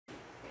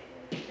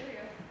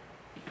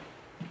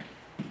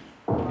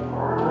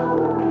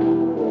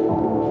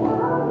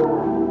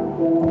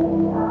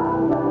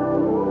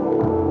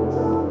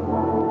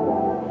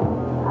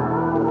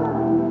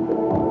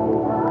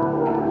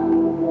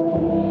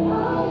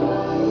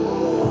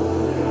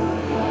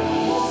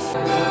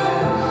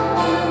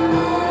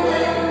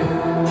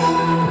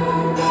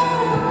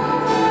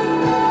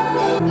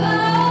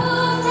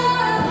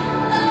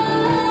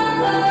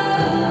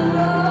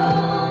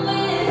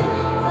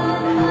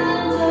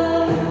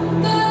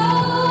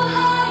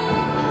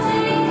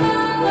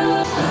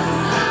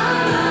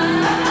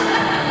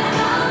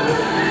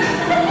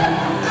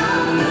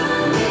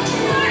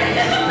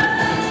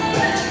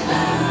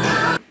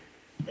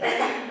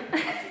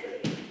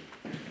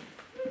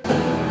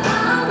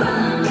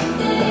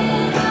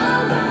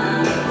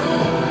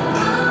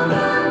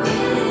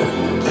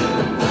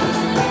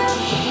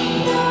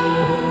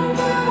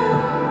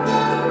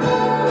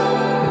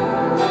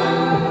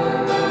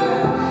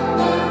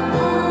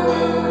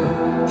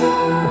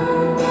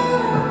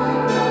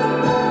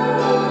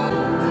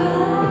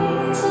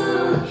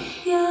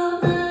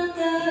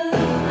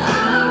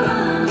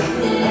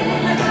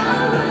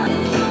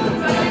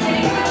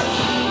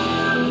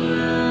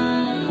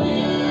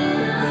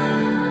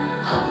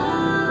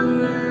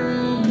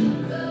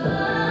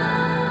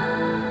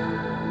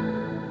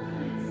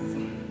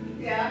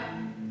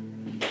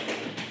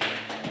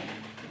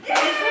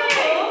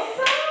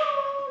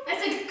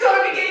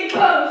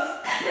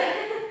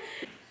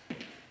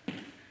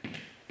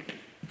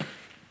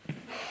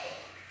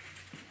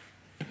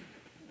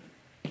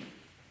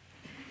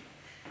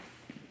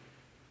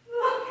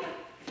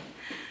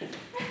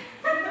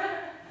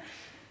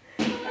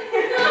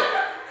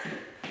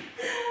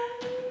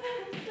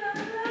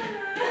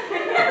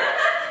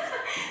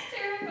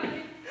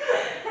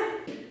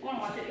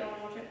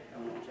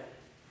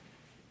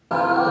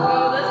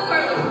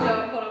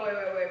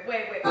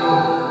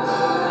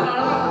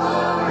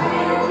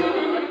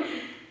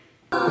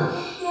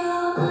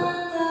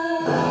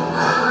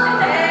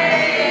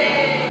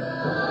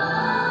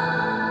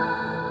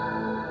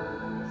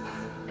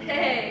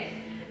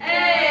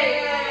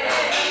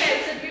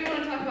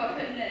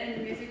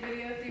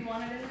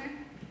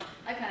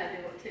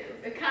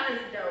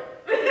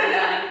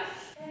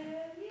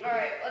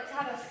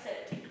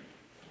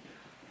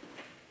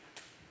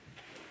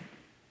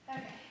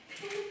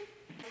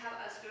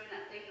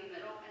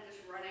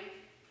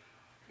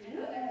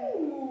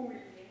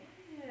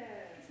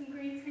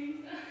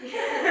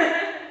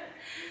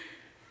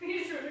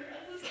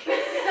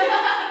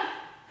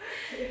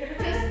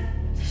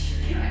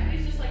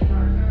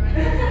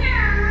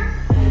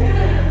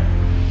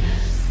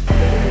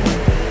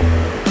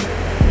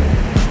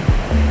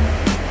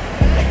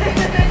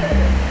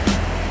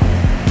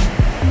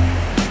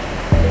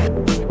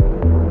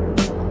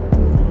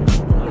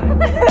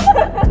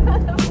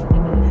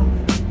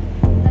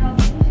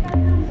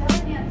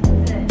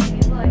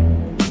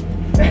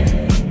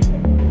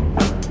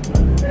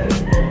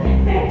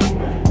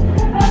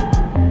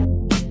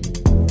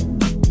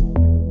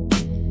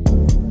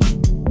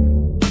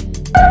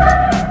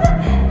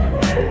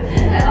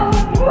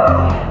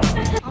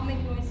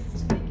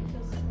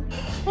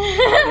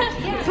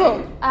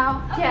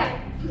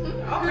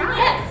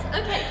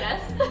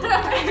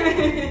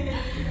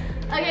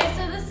Okay,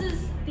 so this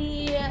is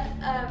the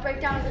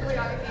breakdown of the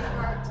choreography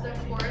for the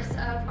chorus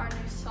of our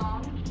new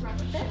song, Run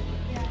With It.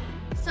 Yeah.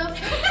 So,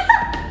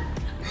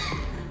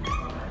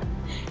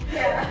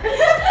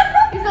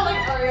 yeah. You sound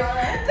like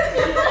Ariana.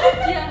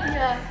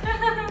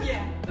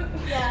 Yeah.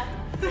 Yeah.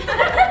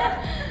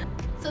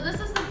 So this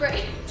is the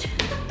break.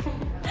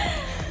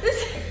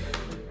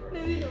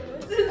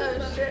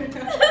 Oh shit.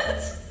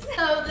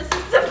 So this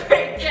is the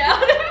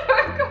breakdown of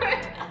our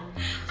chorus.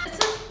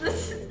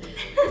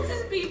 This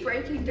is me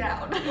breaking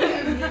down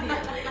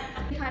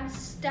immediately. Kind of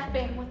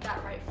stepping with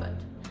that right foot.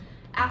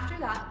 After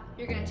that,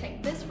 you're gonna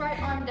take this right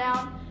arm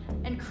down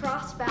and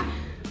cross back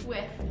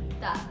with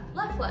that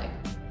left leg.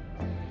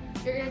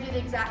 You're gonna do the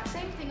exact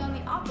same thing on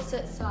the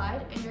opposite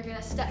side, and you're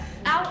gonna step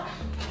out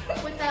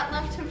with that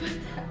left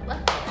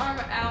arm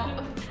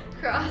out,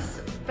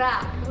 cross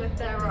back with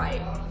the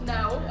right.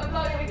 No, I'm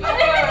not gonna keep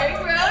going,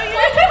 bro.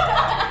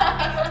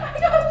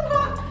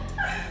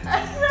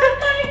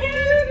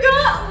 You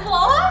got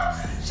lost?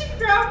 She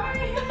grabbed my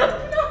hand.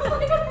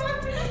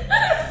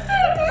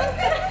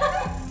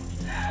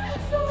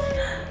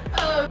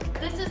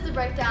 This is the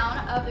breakdown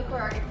of the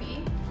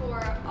choreography for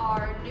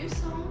our new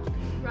song,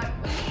 Run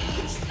With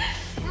It.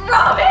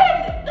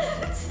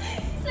 Robyn!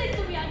 Say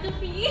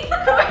choreography.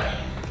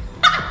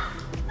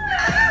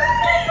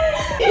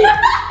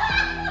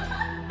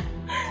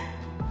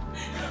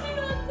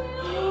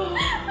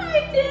 I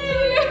did.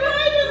 I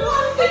just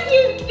want to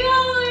keep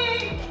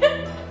going.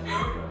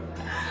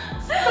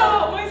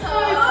 Stop, my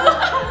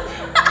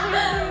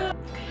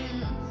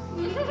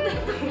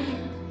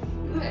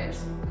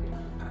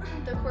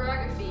The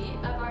choreography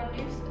of our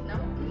new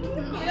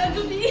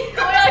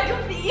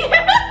choreography.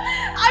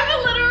 I'm a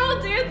literal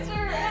dancer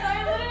and I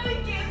literally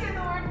can't say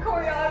the word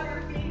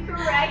choreography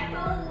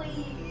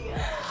correctly.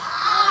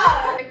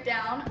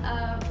 Breakdown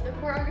of the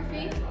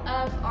choreography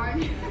of our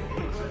new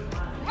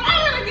I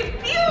can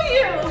feel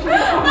you!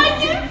 I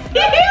can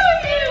feel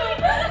you!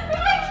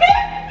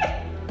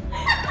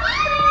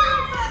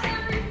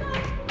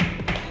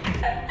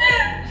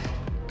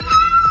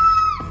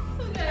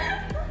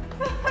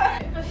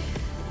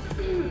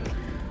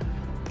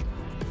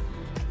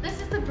 This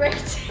is the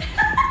breakdown.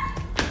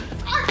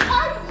 I'm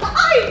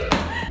live!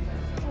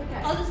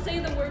 Okay. I'll just say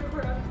the word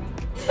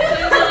choreography. So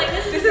like,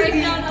 this is the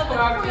breakdown of the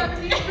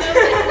choreography.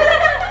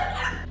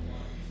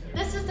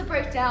 This is the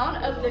breakdown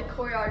of the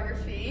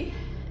choreography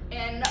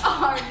in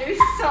our new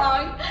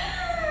song.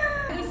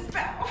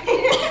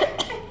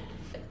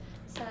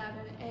 7,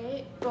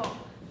 8, boom.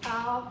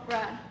 I'll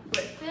run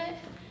with it.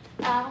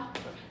 I'll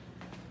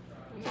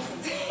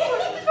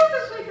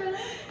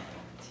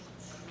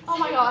Oh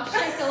my gosh,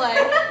 shake the leg.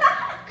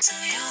 So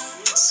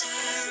you'll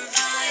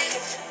survive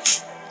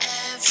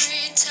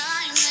every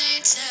time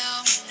they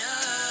tell me no.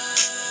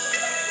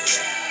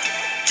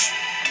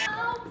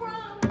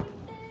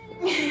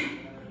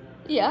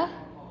 Yeah?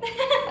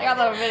 I got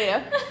that on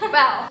video.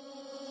 Bow.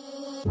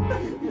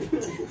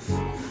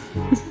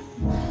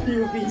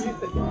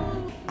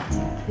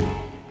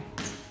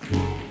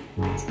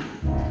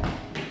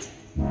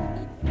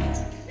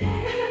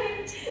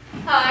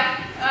 Hi.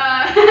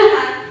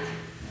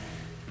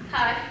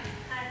 Hi.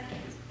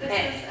 This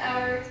is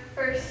our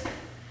first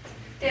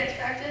dance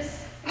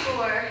practice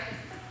for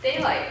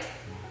Daylight.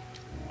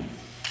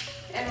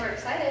 And we're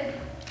excited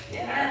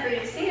for you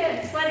to see it.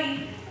 It's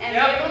sweaty. And be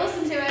able to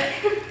listen to it.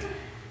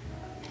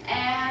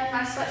 And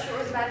my sweatshirt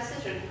was a bad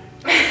decision.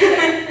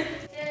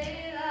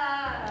 Daylight,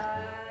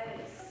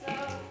 so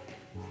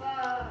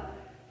far.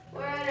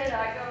 Where did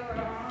I go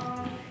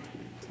wrong?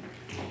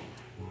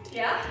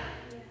 Yeah?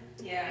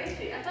 Yeah. I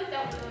thought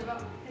that was really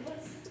wrong. It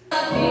was.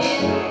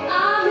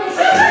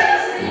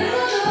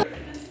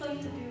 It's fun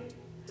to do.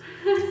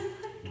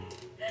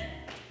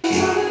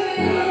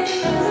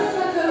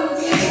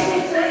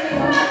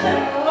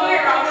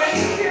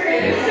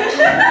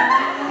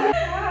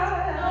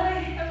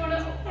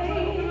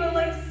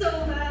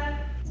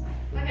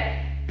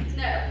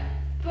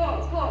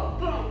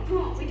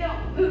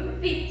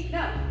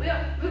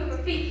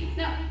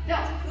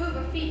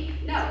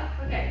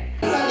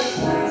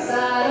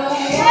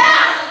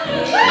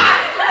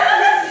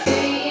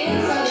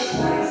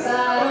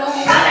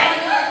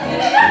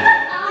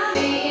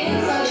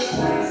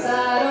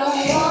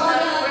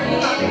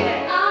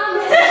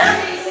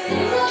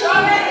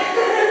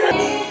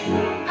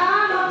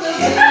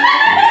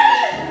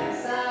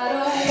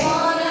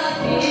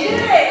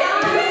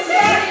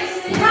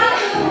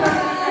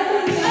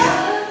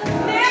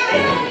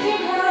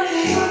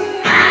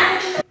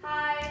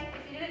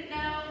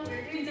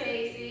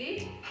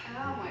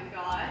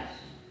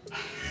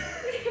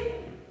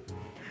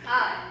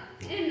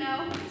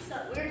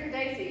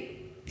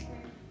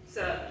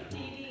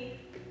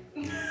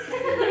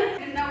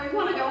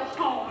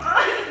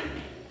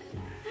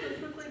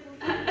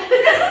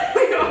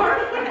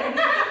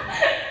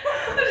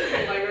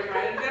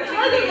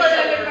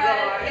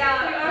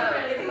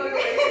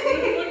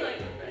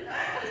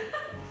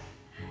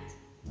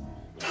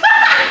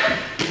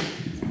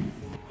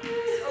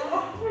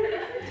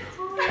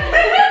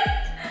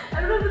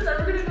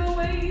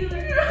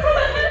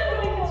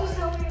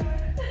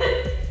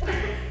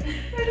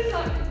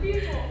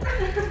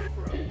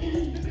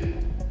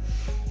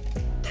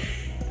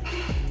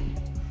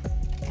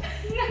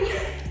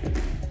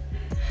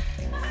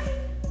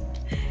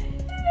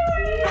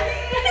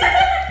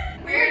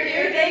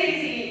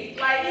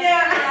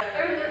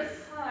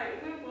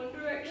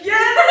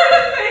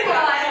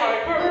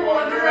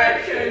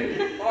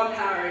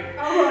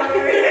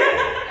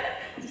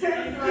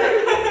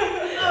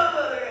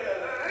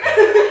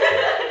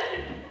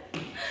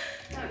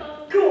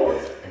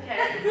 God.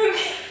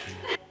 Okay.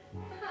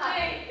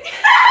 Hi.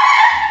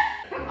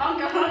 I'm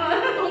going.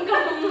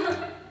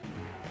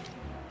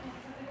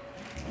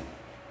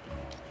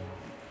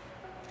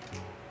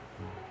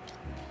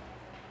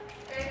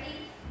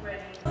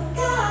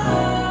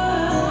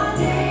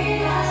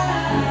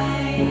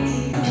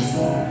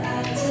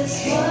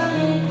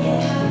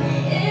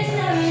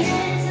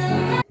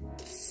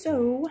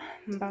 So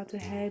I'm about to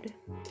head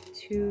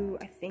to,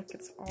 I think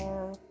it's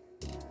our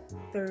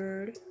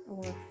third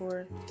or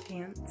fourth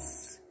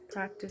dance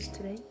practice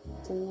today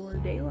for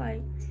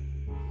daylight.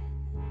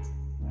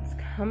 It's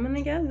coming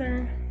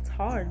together. It's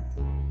hard,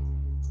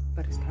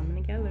 but it's coming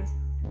together.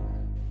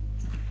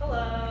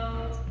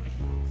 Hello.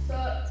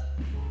 So.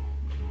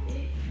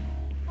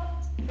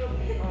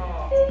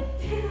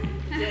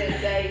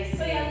 Today,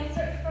 So yeah, let's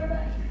start for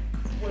that.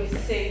 we're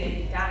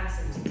singing,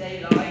 dancing to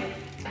daylight.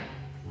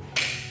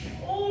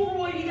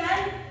 Alrighty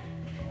then.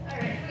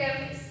 Alright, we go.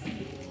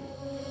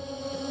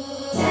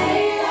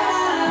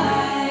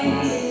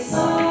 Daylight is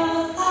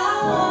all I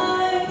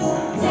want.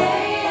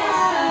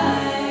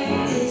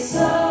 Daylight is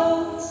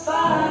so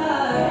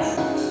far.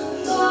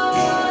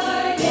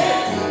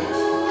 Forget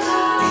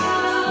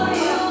how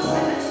you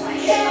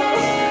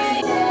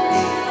can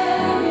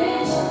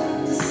damage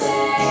to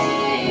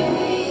stay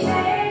with.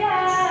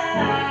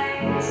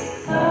 Daylight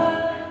is all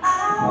I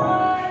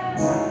want.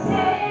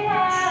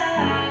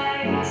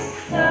 Daylight is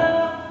so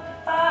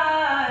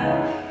far.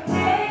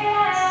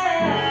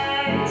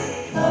 Daylight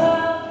is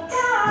all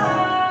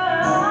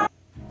dark.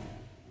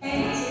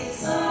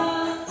 It's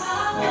all I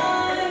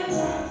want.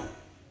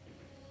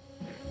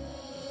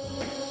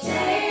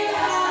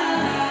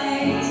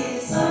 Daylight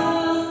is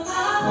all I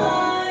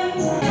want.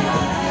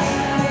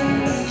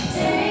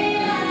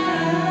 Daylight.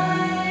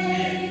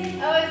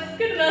 Oh, it's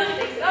good enough.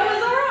 That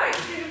was alright.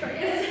 Super,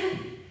 yes.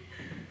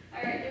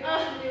 Alright, do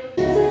what you do.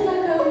 Feels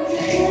like I was a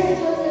kid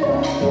for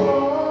little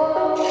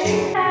boy.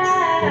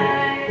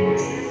 Daylight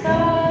is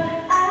all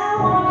I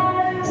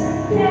want.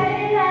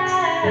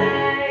 Daylight. I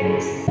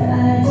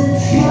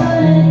just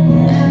wanna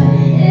get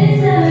out.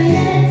 It's a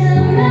end to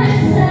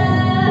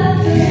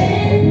myself. I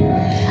wonder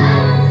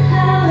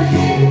how I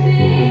can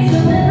be. So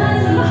when I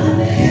saw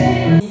the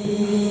dream.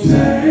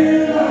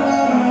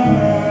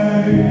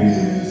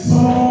 Daylight is so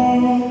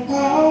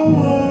far.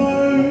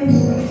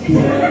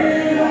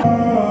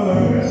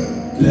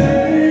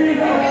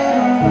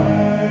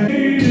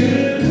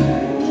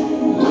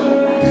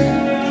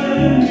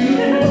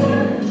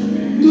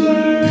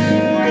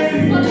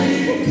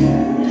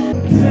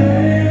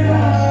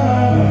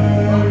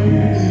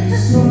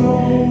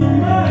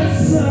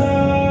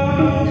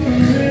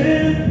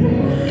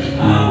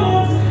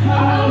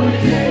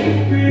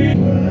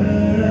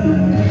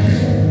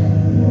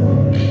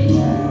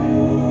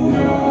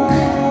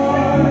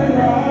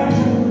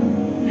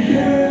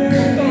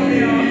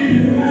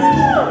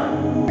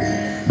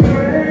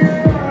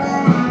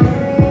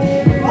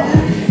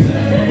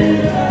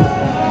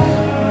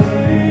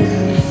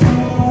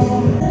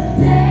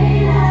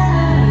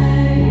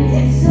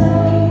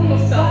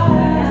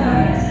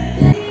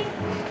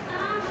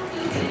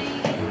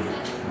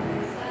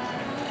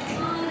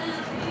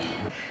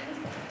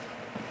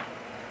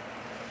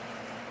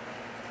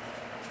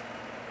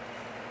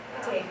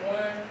 Take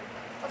one.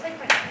 I'll take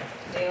my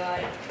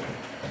Daylight.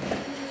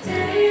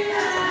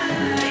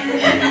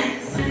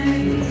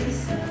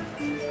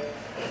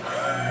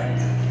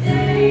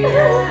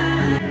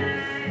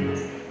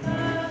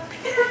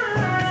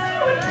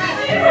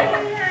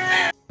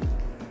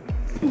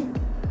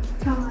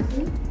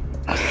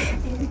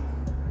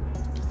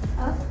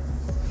 up,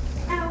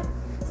 out,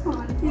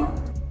 on,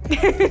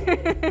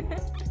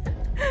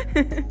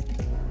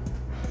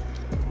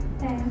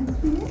 and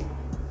clear.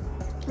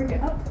 Bring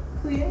it up,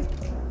 clear,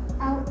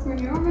 out, bring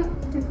your arm up. I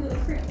can feel the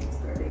cramp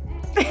starting.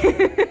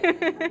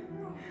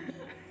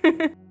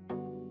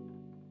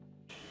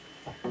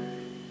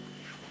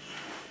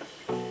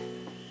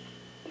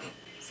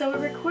 So we're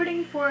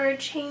recording for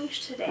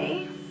change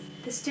today.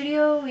 The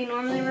studio we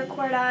normally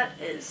record at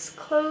is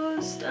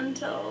closed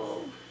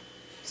until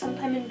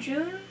sometime in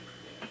June,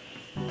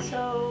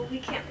 so we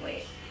can't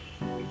wait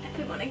if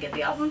we want to get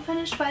the album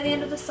finished by the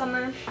end of the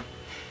summer.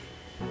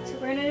 So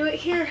we're gonna do it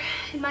here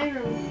in my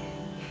room.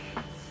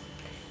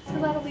 So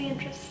that'll be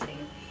interesting.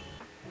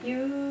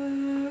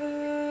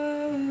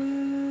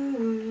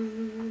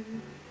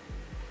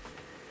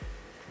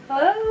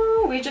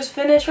 Hello, we just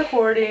finished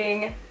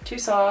recording 2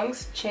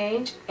 songs,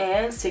 Change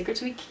and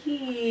Secrets We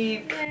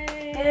Keep.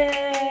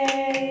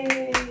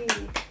 Yay!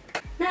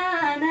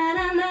 Na na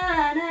na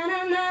na na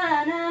na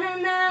na na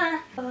na.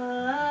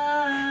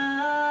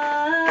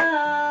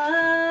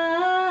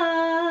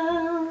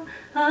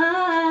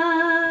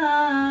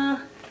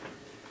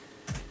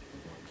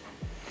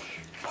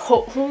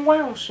 Oh,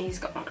 wow, she's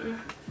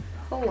gone.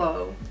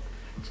 Hello.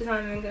 She's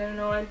not even gonna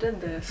know I did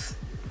this.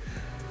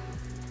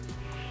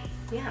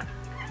 Yeah.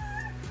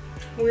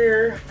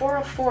 We're 4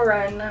 of 4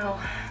 right now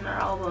in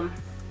our album.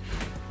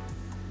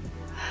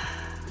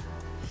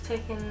 It's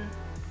taking a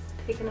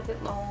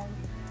bit long.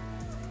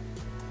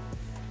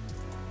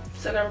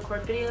 Still gotta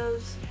record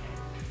videos.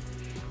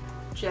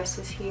 Jess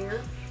is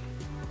here.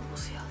 We'll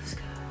see how this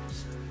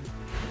goes.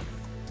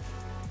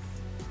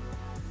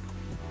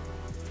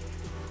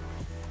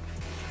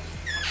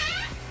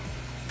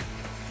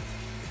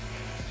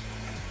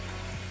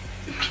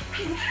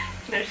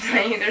 They're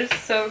saying they're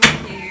so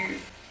cute.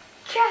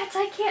 Cats,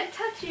 I can't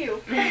touch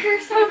you. You're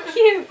so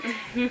cute.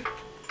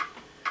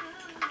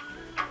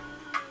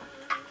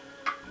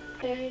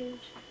 Change,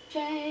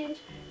 change,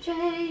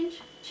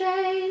 change,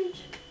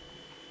 change.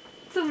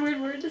 It's a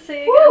weird word to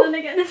say again and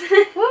again, isn't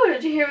it? Whoa,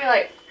 did you hear me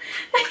like?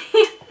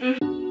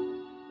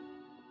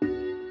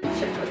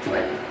 Shift which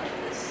way?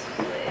 This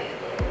way a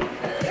little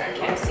bit. I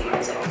can't see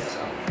myself,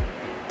 so.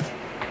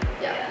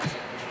 Yeah.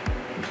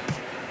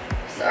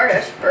 Sorry, I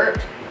just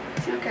burped.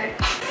 Okay.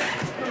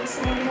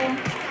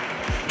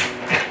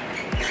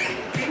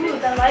 Ooh,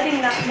 the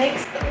lighting that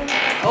makes the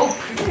Oh,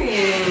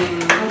 premium.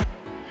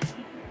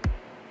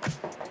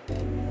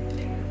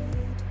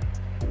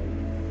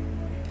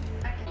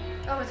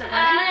 Oh, is it running?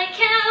 I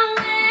can't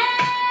win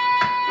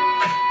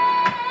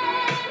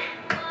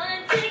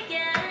once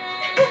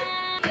again.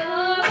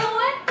 You're a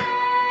weapon.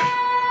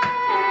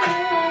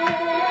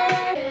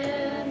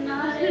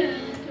 Not in.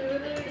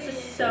 This is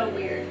so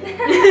weird. I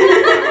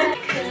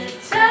could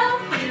tell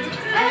you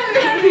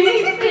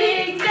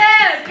everything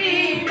that we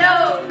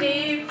no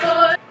need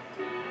for.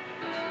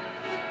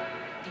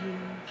 You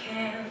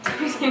can't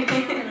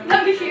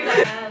Let me hear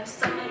that. have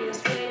somebody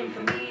that's waiting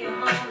for me at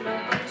home.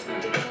 Nobody's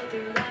meant to go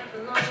through life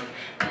alone.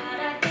 But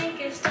I think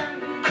it's time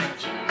we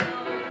let you go.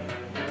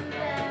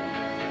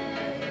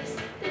 Unless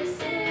this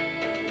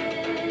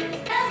is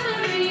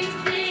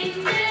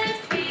everything that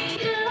we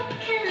you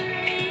can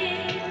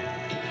leave.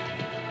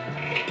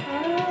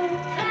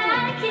 I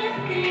can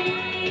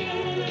think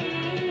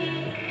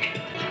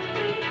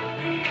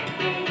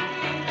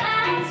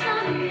that's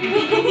for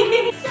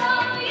me. So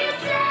you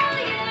tell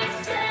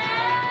yourself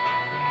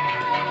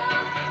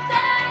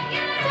that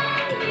you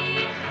don't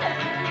need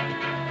help.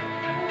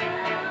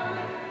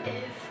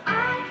 If I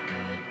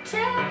could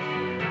tell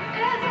you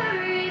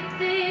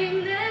everything,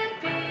 there'd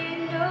be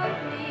no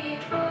need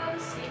for the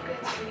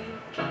secrets we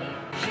keep.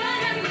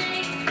 Trying to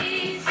make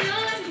peace,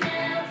 you're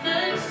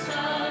never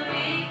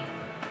sorry.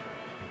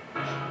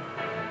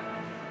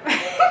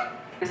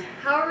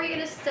 How are we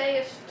gonna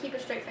keep a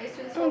straight face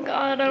through this Oh whole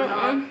god, I don't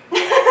know.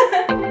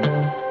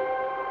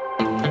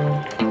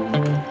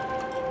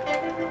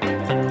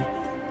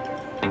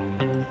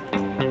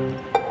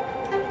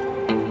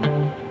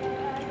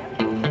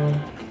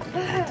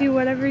 Do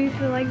whatever you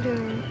feel like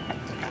doing.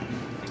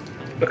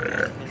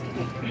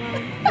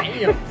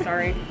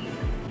 Sorry.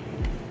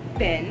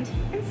 Bend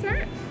and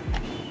snap.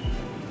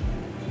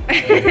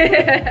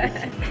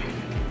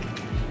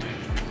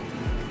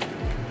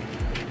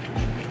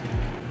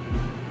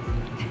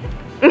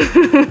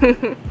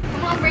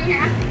 Come on, bring your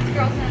acting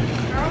scrolls in,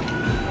 girl.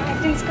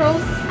 Acting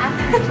scrolls.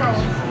 Acting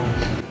scrolls.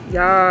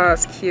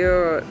 Yes,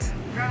 cute.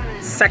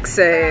 Grind.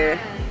 Sexy.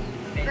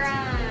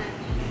 Grind.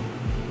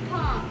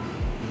 Pump.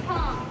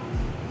 Pump.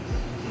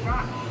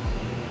 Rock.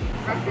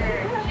 Rocker.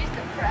 She's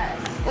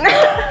depressed.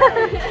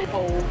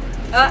 Oh.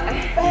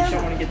 You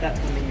don't want to get that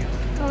from me.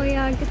 Oh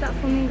yeah, get that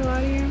flamingo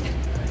out of here.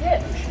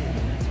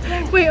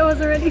 Wait, I was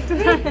ready for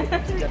that.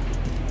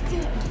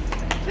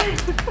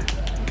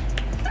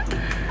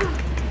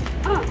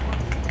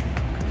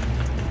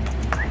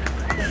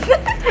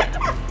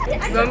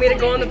 You want me to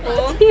go in the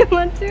pool? You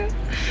want to?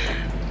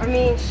 I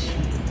mean,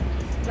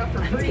 not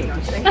for free,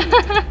 I'm saying.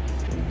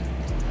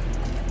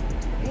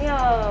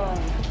 Yeah.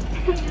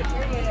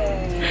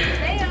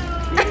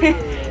 Do you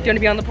want to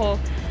be on the pole?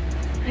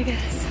 I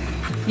guess.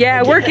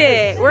 Yeah, work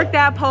it. Work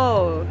that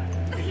pole.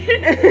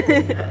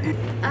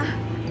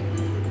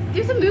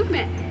 Do some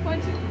movement. You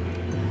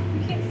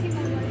can't see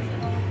my legs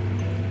at all.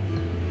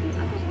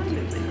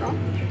 Movement, girl.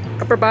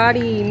 Upper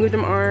body, move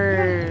them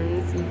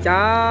arms.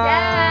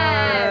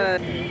 Yeah.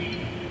 Yes.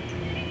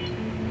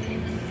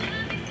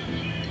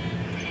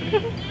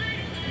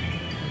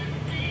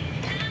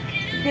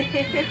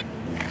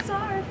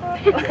 Sorry, bro.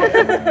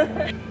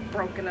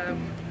 Broken up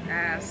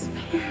ass.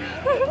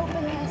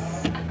 Open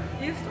this.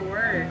 Used to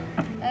work.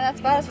 And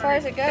that's about as far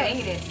as it goes.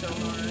 Banging it so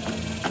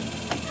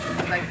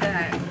hard. Like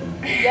that.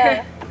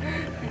 Yeah.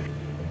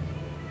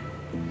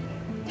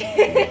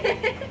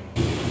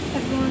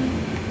 Everyone,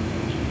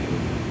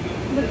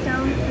 look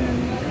down and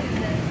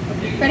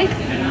then Ready?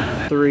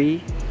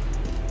 3.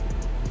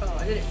 Oh,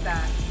 I did it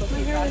fast.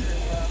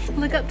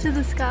 look up to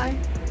the sky.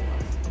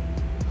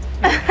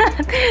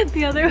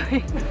 The other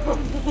way.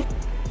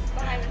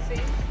 Behind the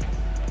scenes.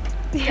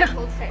 Yeah.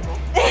 Whole table.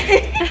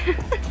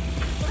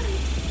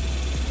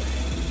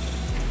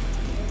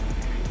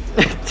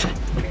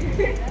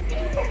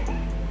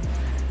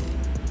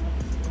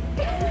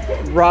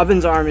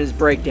 Robyn's arm is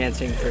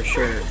breakdancing for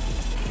sure. All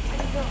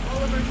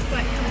over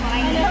sweat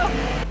combined. I know.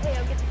 Hey,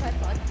 I'll get the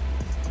tripod.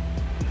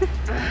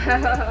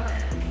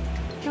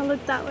 Now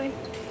look that way.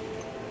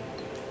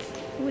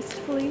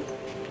 Wistfully.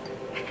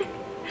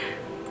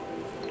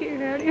 Get your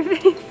hair out of your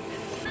face.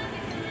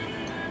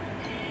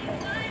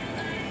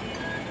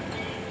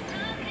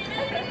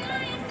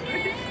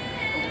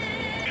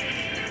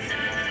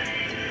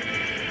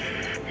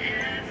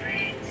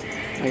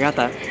 I got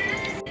that.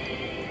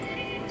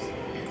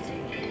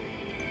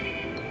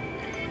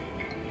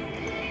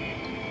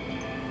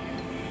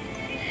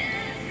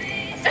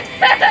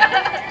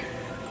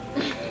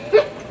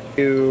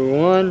 Two,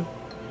 one.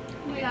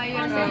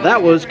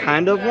 That was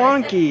kind of You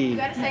wonky.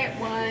 gotta say it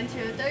 1,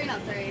 2, 3,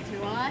 not 3, 2,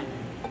 1.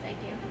 Thank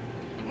you.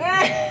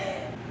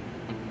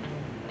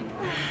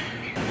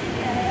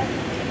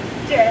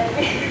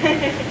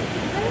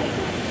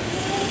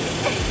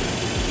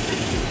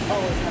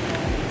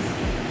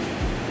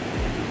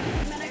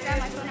 I'm gonna grab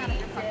my phone out of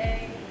your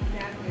pocket.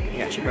 I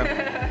got you, bro.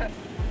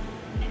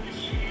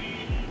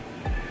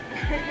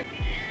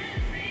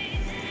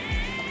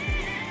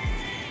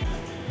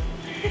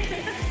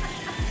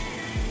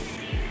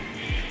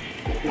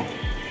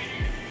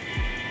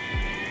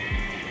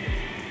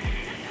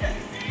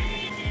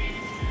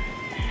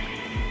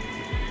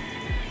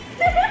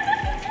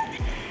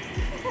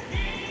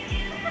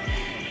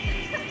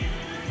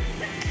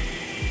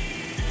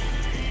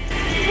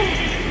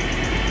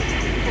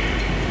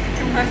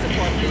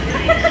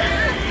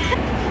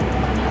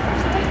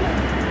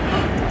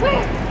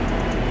 Where?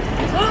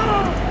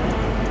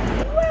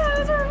 Wow,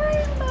 it's a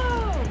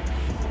rainbow!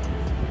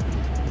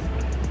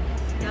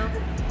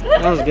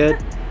 That was good.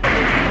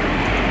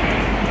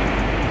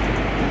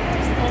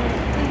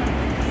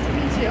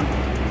 Me too.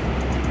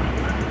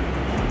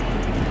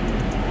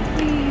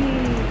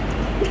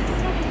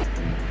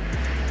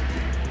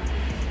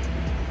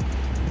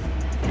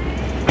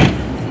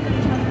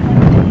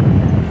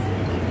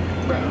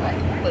 Bro,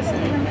 like, listen.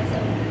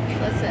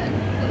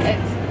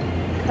 It's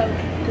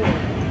Coke.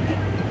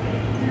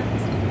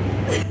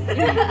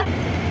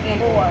 And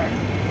or.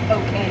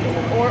 Oak and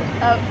or.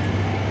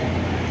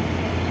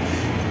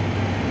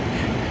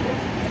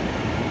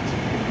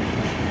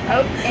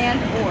 Oak and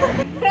or.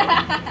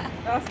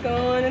 That's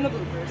going in the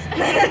bloopers.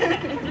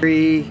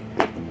 3.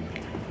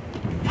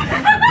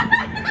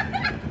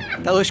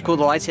 That looks cool.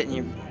 The light's hitting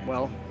you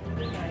well.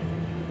 Is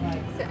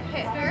it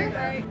hit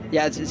her?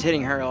 Yeah, it's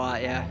hitting her a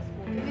lot. Yeah.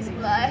 Give me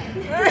some lie.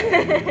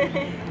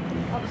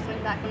 I'll just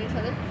lean back on each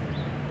other.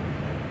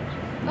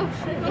 Oh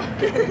shit.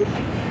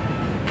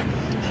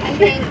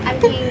 I'm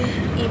being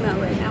emo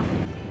right now.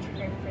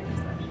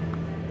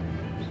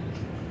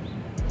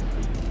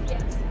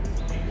 Yes.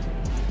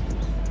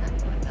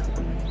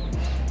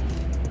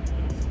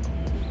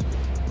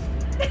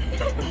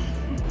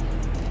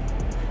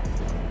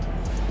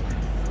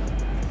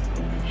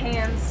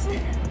 Hands.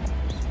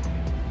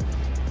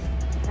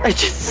 I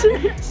just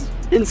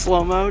in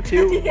slow-mo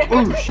too.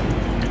 Oosh.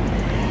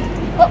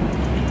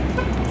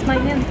 It's my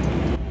hand.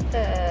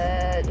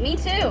 Me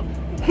too.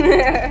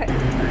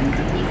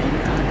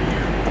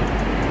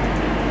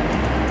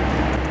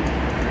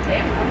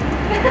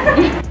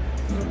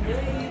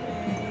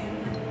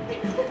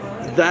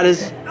 That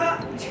is.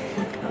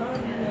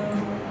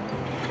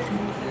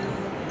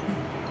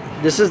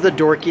 This is the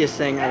dorkiest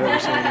thing I've ever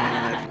seen in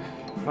my life.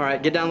 All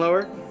right, get down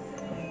lower.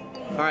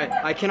 All right,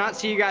 I cannot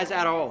see you guys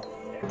at all.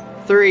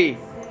 3.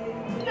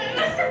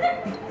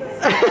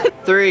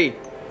 3.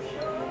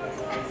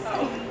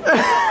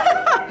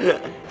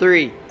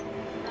 3.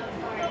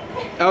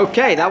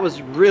 Okay, that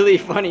was really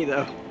funny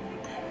though.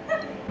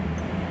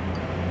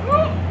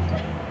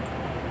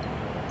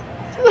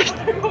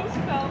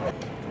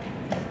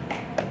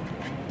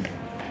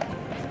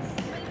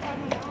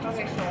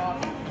 Okay, show off.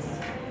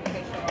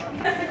 Okay, show off.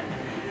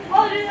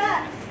 Oh, do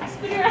that.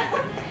 Spin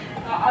around.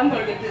 I'm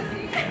gonna get dizzy.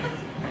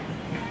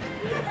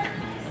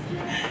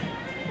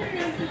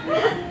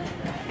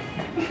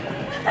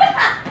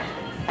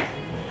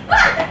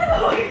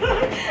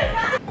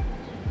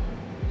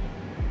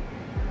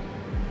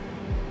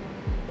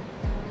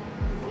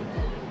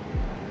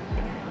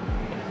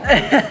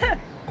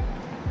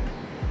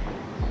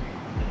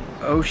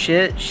 Oh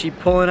shit, she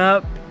pulling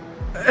up.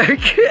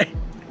 Okay.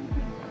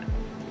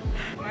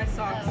 My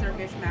socks are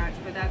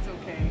mismatched, but that's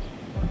okay.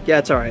 Yeah,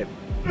 it's alright.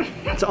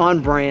 It's on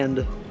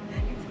brand.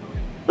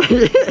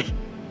 Okay.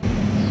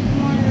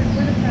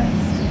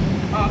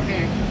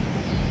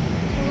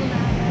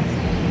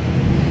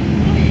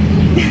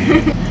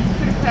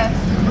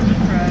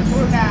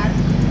 We're bad.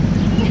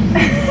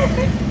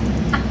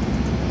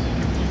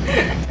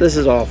 This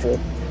is awful.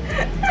 I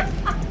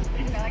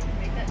like to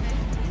make that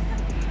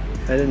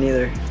face. I didn't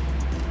either.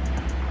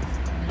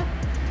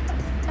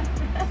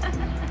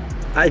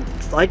 I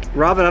like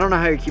Robyn. I don't know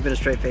how you're keeping a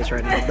straight face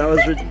right now. That was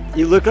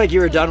you look like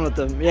you were done with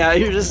them. Yeah,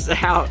 you're just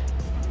out.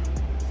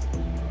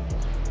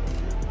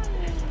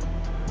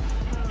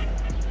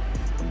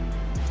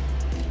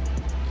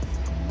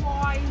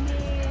 Why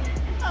me?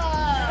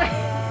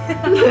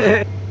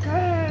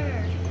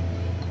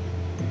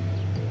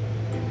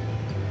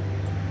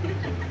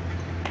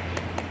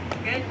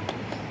 Good?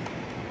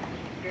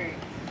 Great.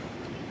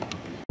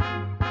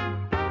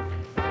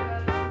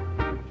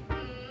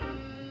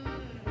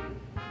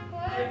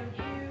 When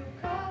you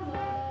come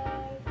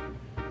alive.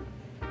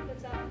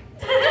 What's that?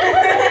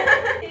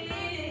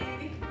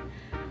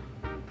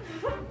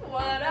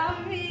 What I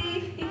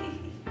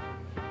mean.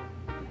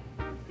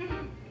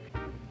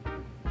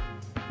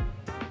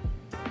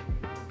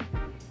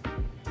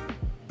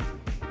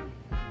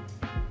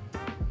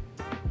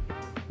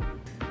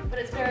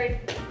 it's very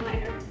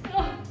minor.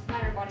 Oh,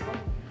 minor body roll.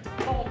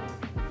 Oh,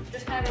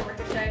 just kind of a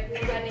ricochet.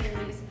 You're bending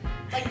your knees.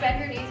 Like bend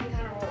your knees and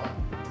kind of roll up.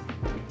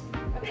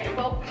 Okay,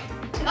 well,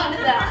 none of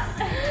that.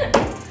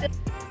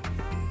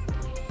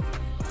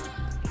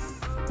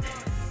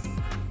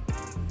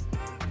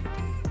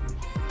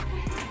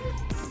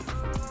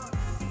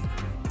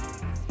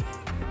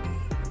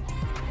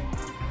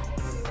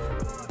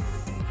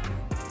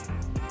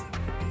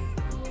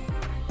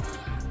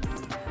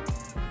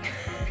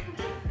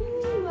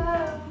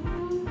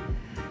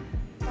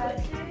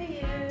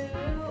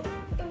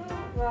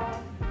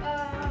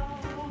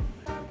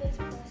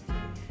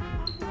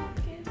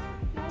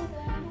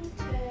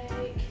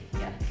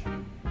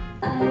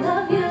 I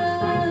love you.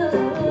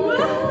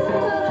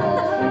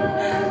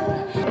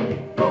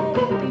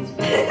 These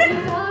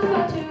feelings are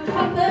far too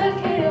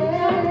complicated.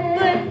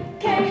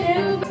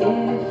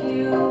 If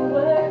you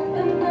work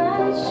the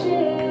night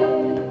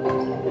shift,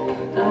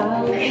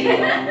 I'll be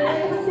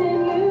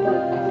missing you.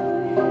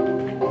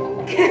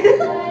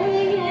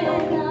 Laying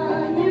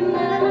on your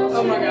mattress.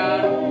 Oh my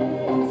God.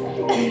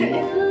 Do you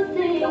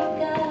think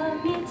of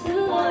me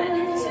too? 1,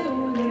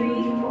 2, 3.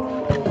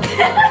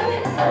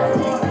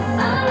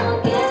 I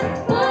don't get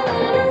what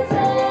it'll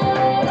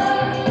take.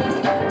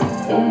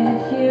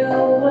 If you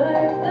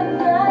work the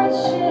night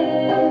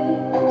shift,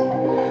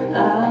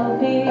 I'll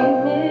be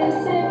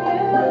missing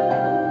you.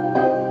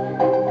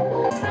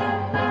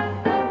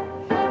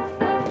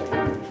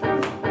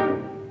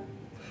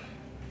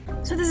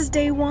 So this is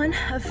day 1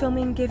 of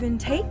filming Give and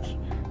Take.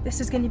 This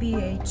is going to be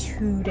a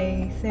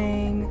 2-day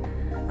thing.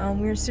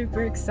 We're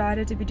super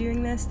excited to be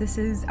doing this. This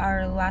is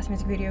our last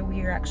music video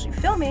we are actually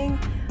filming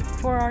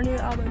for our new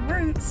album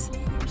Roots.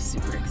 We're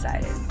super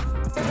excited.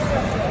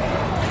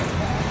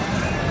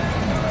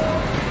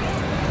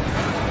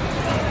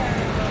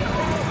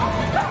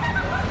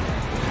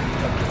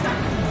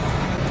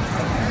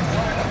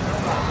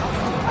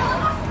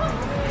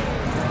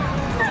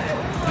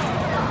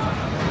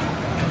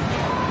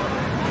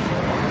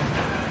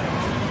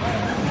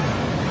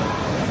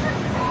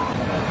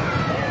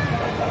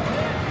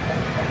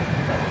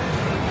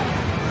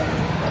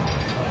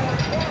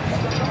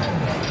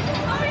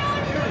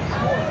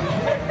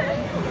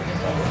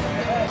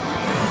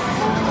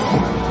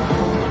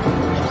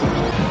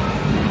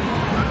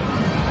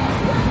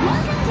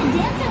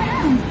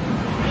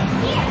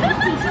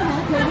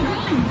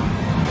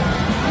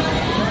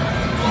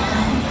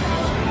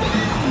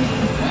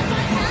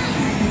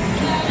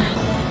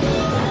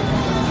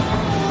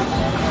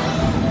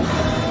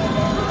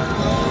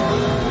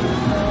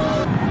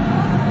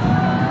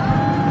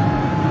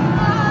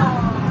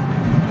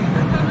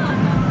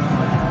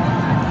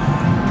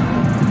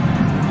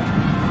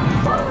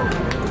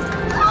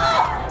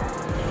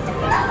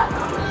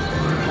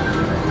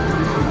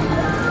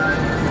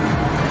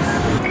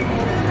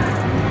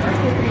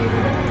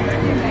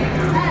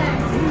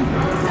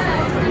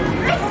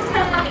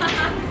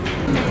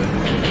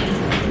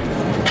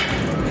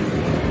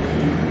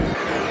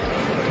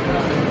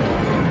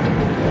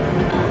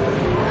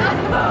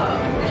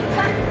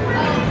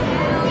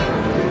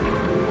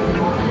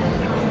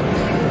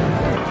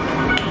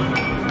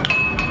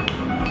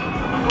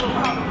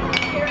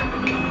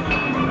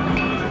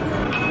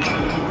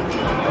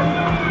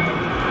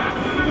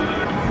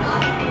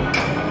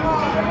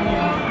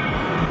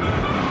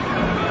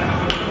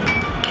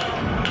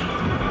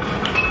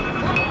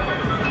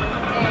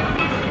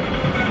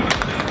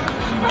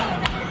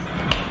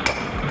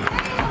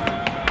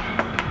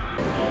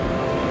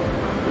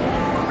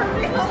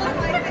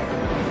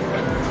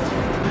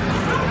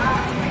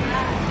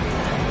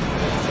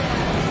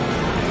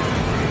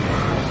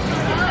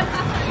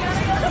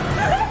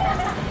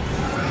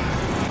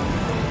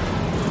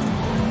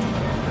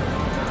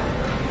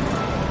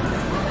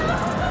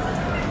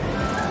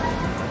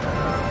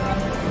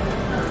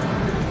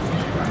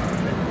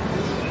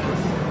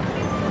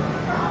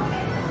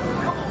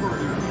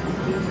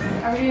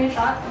 Are we doing a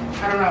shot? I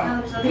don't know.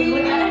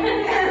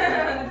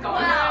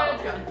 Wow.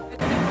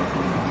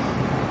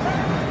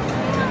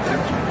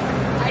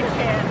 I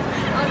can't.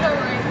 I'll go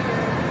right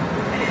here.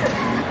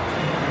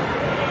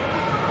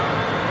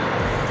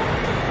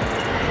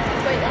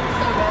 Wait, that's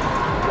so good.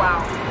 Wow.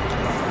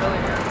 That's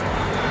really good.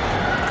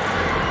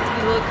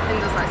 You look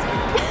indecisive.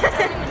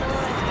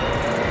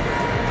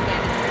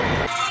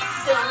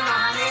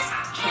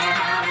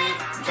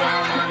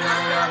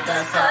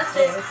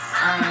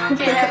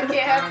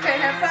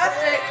 Can't have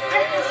plastic.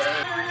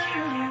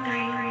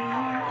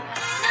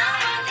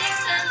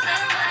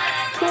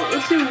 Cool,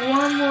 let's do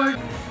one more.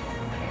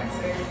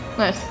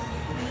 Nice.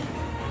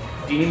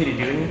 Do you need me to do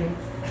anything?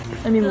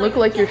 I mean, look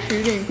like you're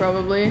shooting,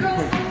 probably.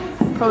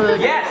 Probably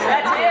like. Yes,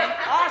 that's it.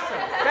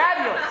 Awesome.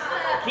 Fabulous.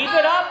 Keep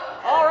it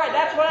up. All right,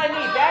 that's what I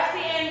need. That's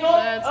the angle.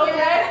 That's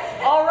Okay.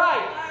 All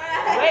right.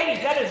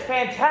 Ladies, that is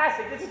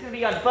fantastic. This is going to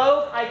be on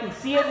both. I can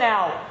see it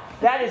now.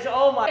 That is,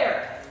 oh my.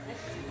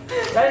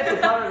 That is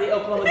the color of the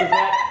Oklahoma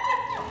Gazette.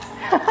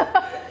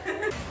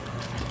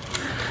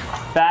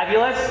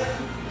 Fabulous.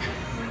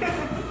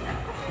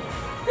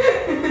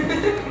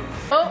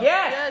 Oh,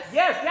 Yes. yes.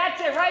 yes,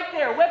 that's it right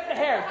there. Whip the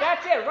hair.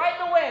 That's it, right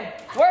in the wind.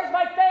 Where's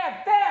my fan?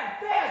 Fan!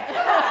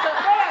 Come on,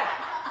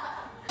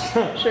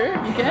 fan! Sure,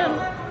 you can.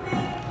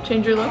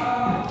 Change your look.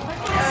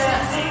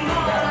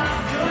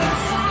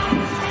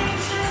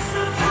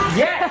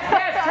 Yes,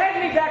 take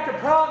me back to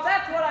prom.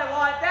 That's what I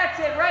want. That's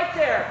it right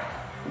there.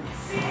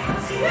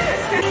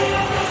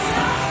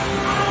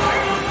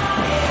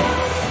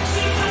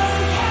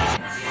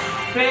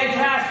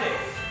 Fantastic.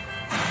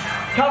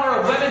 Cover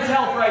of women's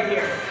health right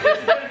here. This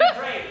is going to be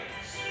great.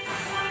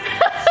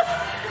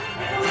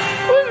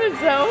 Women's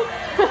health.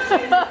 I'm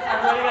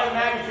running out of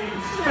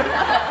magazines.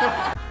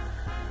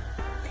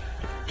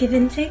 Give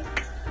and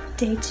take,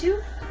 day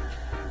 2.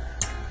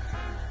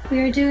 We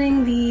are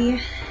doing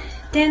the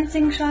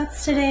dancing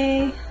shots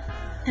today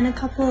and a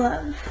couple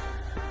of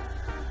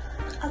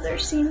other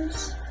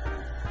scenes.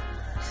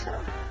 So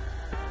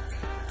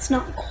it's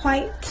not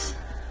quite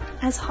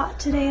as hot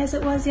today as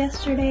it was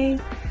yesterday.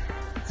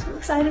 So I'm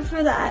excited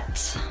for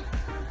that.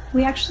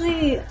 We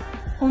actually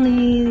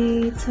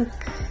only took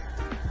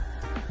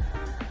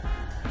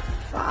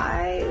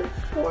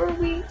 4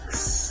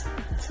 weeks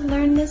to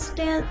learn this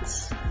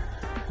dance.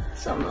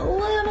 So I'm a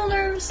little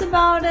nervous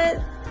about it,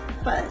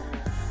 but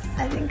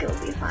I think it'll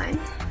be fine.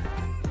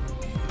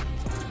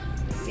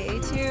 Day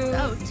 2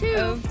 Oh, 2.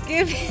 of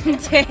give and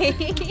take.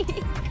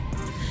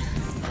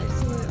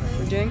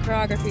 We're doing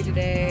choreography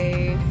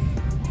today.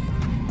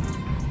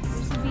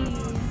 There's a bee.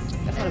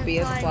 That's not a bee,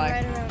 that's a fly.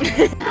 Right around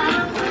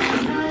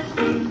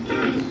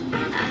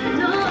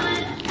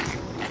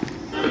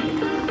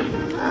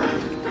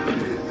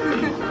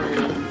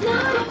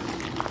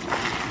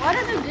What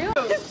did it do?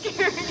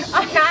 I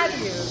had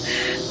you.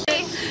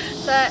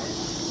 Set.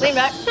 Lean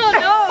back. Oh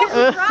no!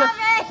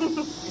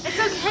 Robyn! It's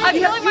okay. I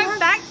feel like my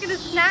back's gonna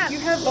snap. You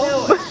have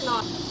both. No, it's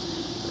not.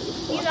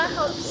 See, that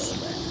helps.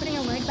 Putting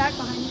your leg back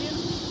behind you,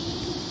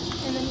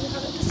 and then you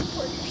have it to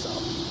support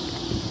yourself.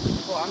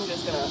 Well, I'm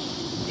just gonna.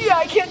 Yeah,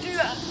 I can't do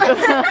that.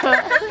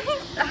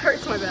 That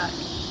hurts my back.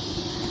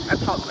 I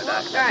popped my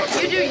back.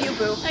 Alright, you do you,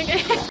 boo.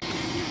 Okay.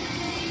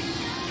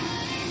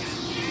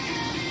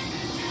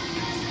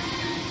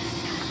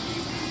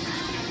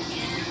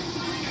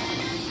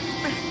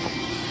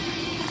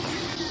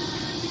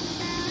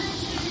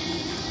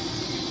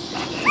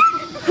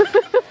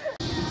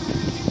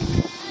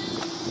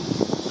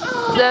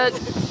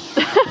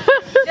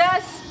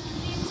 Jess,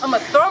 I'm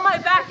gonna throw my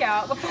back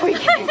out before we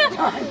get this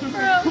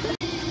done.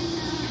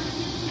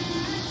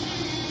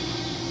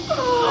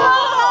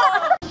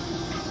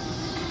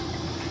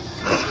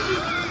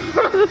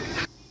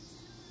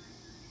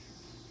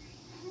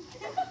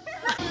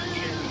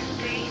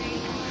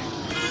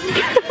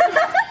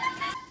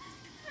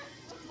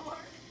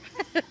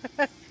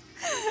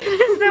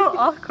 It's so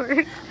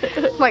awkward.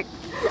 Like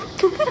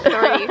 3.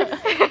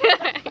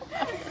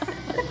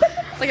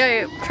 Like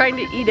I'm trying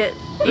to eat it.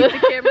 Eat the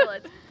camera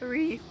lens.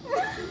 3.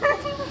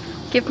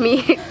 Give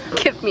me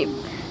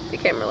the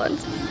camera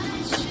lens.